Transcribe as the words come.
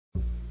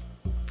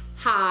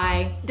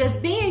Hi, does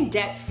being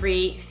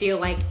debt-free feel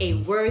like a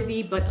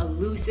worthy but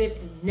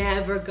elusive,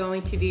 never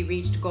going to be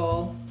reached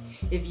goal?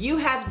 If you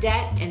have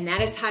debt and that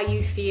is how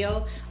you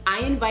feel, I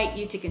invite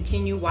you to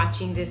continue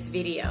watching this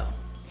video.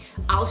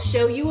 I'll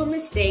show you a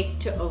mistake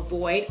to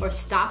avoid or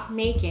stop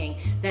making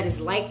that is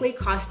likely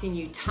costing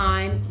you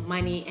time,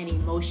 money, and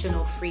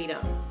emotional freedom.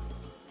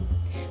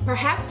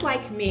 Perhaps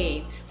like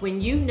me,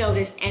 when you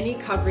notice any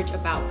coverage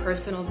about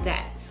personal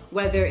debt,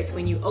 whether it's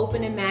when you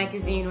open a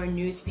magazine or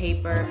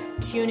newspaper,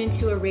 tune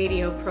into a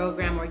radio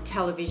program or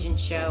television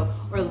show,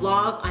 or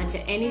log onto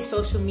any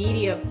social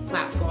media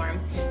platform,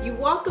 you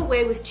walk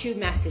away with two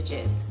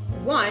messages.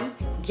 One,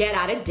 get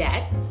out of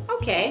debt.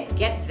 Okay,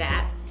 get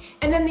that.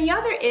 And then the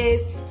other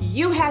is,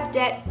 you have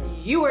debt,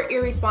 you are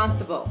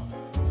irresponsible.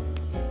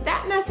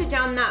 That message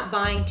I'm not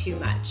buying too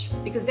much,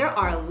 because there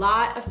are a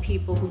lot of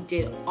people who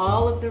did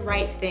all of the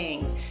right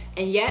things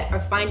and yet are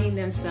finding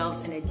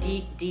themselves in a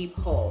deep, deep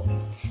hole.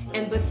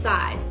 And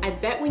besides, I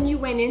bet when you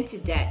went into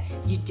debt,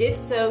 you did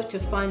so to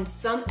fund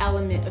some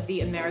element of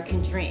the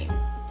American dream.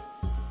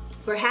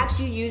 Perhaps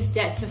you used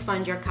debt to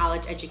fund your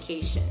college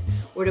education,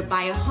 or to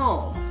buy a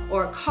home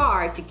or a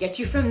car to get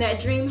you from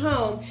that dream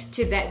home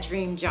to that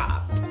dream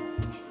job.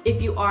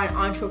 If you are an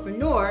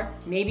entrepreneur,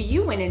 maybe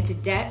you went into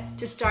debt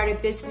to start a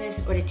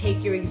business or to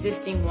take your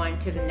existing one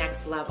to the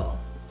next level.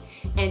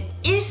 And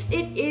if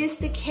it is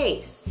the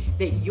case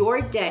that your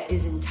debt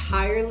is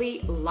entirely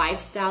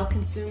lifestyle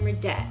consumer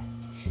debt,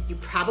 you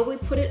probably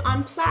put it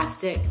on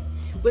plastic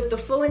with the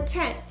full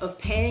intent of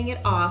paying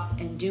it off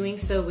and doing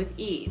so with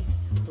ease,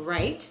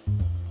 right?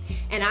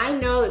 And I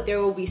know that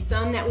there will be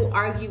some that will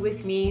argue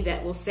with me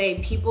that will say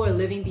people are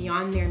living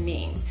beyond their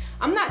means.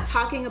 I'm not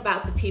talking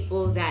about the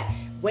people that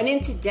went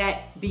into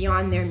debt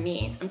beyond their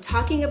means. I'm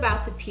talking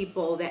about the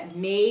people that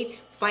made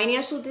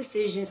financial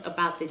decisions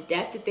about the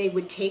debt that they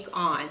would take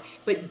on,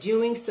 but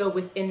doing so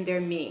within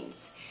their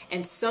means.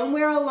 And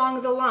somewhere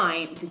along the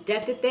line, the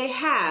debt that they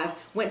have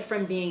went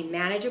from being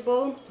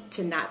manageable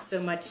to not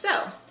so much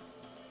so.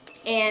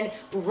 And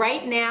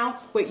right now,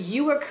 what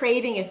you are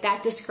craving, if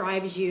that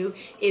describes you,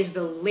 is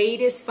the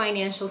latest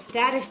financial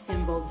status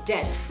symbol,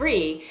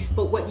 debt-free.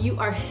 But what you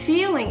are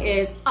feeling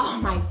is, oh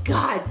my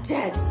God,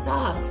 debt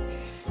sucks.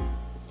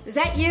 Is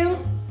that you?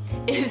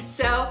 If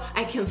so,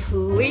 I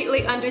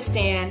completely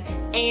understand,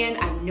 and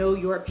I know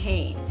your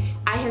pain.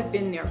 I have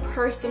been there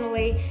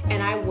personally,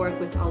 and I work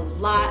with a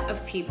lot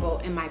of people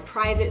in my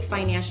private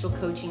financial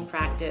coaching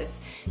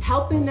practice,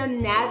 helping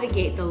them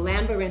navigate the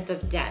labyrinth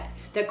of debt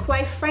that,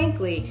 quite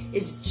frankly,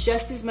 is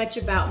just as much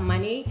about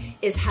money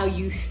as how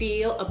you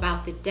feel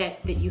about the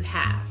debt that you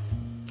have.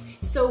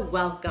 So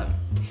welcome.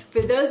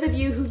 For those of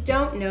you who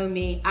don't know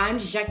me, I'm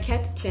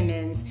Jacquette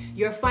Timmons,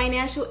 your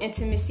financial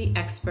intimacy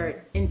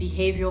expert and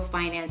behavioral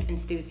finance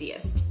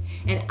enthusiast.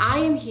 And I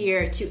am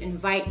here to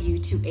invite you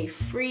to a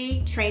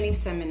free training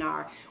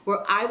seminar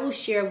where I will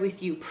share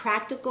with you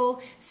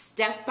practical,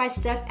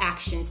 step-by-step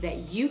actions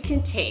that you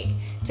can take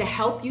to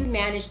help you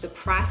manage the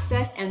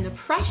process and the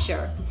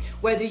pressure,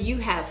 whether you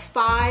have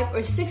 5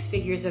 or 6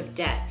 figures of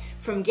debt,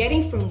 from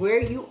getting from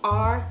where you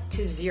are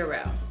to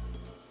zero.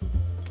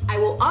 I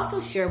will also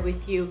share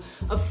with you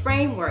a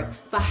framework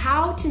for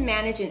how to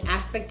manage an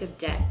aspect of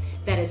debt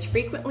that is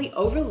frequently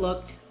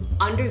overlooked,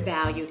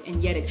 undervalued,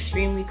 and yet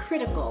extremely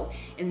critical,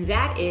 and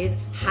that is,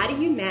 how do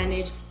you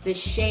manage the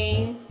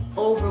shame,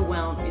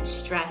 overwhelm, and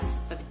stress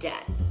of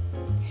debt?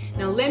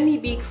 Now let me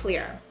be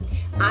clear.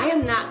 I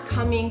am not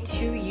coming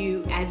to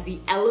you as the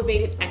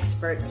elevated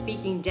expert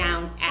speaking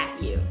down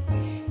at you.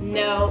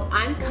 No,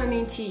 I'm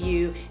coming to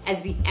you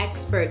as the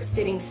expert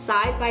sitting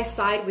side by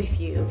side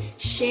with you,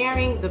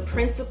 sharing the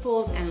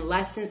principles and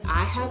lessons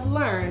I have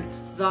learned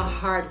the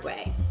hard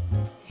way.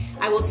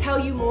 I will tell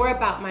you more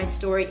about my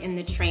story in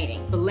the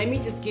training, but let me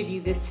just give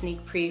you this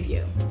sneak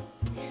preview.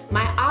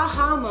 My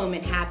aha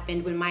moment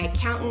happened when my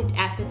accountant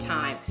at the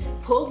time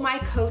pulled my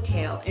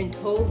coattail and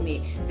told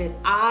me that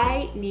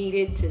I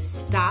needed to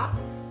stop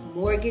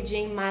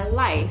mortgaging my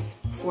life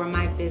for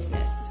my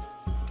business.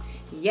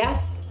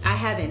 Yes, I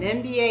have an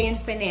MBA in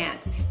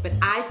finance, but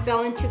I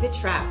fell into the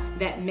trap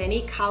that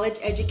many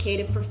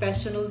college-educated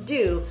professionals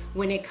do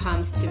when it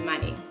comes to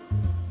money.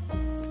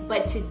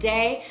 But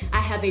today, I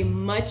have a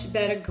much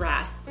better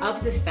grasp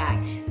of the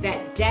fact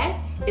that debt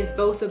is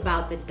both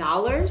about the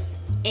dollars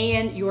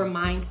and your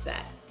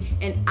mindset.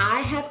 And I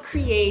have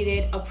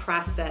created a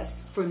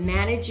process for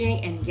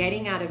managing and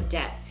getting out of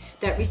debt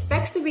that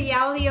respects the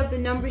reality of the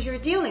numbers you're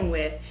dealing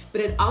with,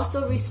 but it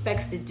also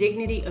respects the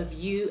dignity of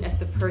you as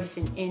the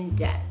person in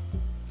debt.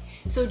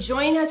 So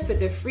join us for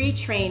the free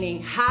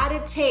training, How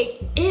to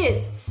Take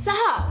It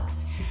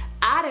Sucks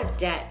Out of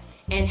Debt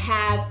and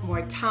have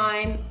more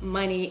time,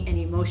 money, and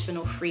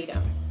emotional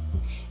freedom.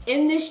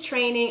 In this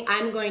training,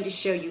 I'm going to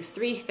show you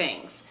 3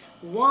 things.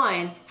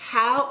 1,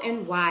 how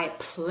and why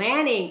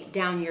planning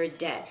down your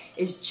debt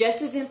is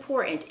just as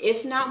important,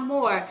 if not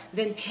more,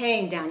 than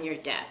paying down your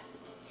debt.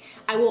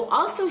 I will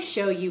also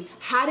show you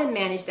how to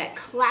manage that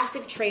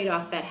classic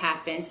trade-off that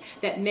happens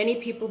that many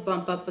people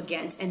bump up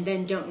against and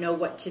then don't know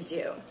what to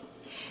do.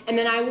 And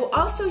then I will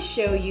also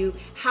show you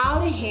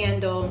how to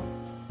handle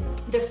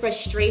The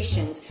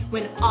frustrations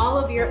when all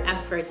of your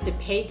efforts to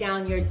pay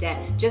down your debt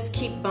just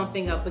keep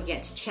bumping up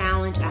against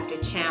challenge after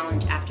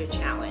challenge after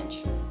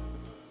challenge.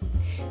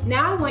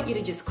 Now I want you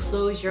to just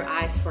close your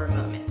eyes for a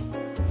moment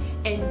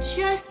and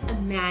just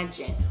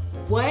imagine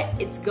what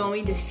it's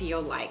going to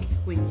feel like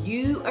when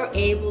you are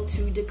able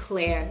to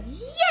declare,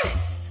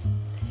 yes,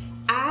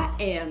 I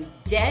am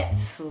debt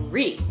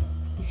free.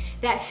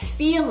 That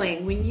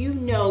feeling when you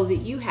know that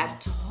you have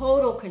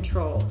total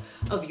control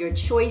of your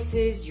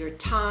choices, your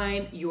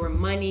time, your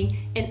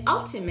money, and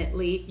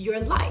ultimately your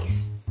life.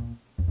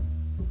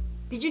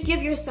 Did you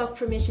give yourself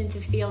permission to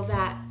feel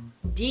that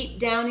deep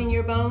down in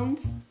your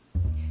bones?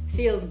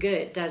 Feels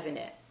good, doesn't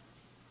it?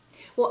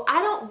 Well,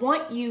 I don't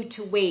want you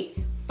to wait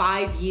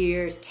 5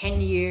 years, 10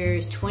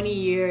 years, 20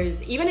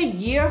 years, even a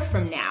year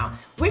from now,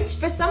 which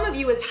for some of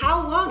you is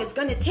how long it's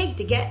going to take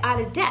to get out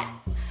of debt.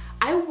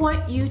 I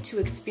want you to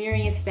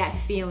experience that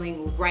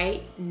feeling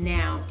right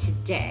now,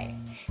 today.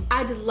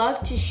 I'd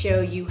love to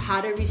show you how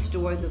to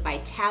restore the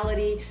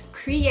vitality,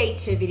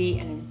 creativity,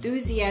 and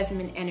enthusiasm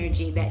and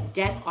energy that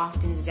debt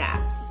often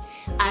zaps.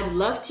 I'd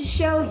love to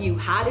show you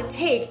how to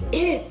take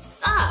 "it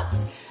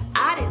sucks"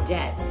 out of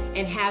debt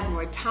and have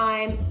more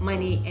time,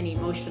 money, and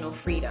emotional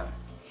freedom.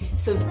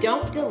 So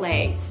don't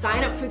delay.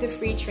 Sign up for the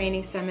free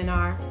training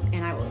seminar,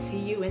 and I will see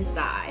you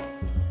inside.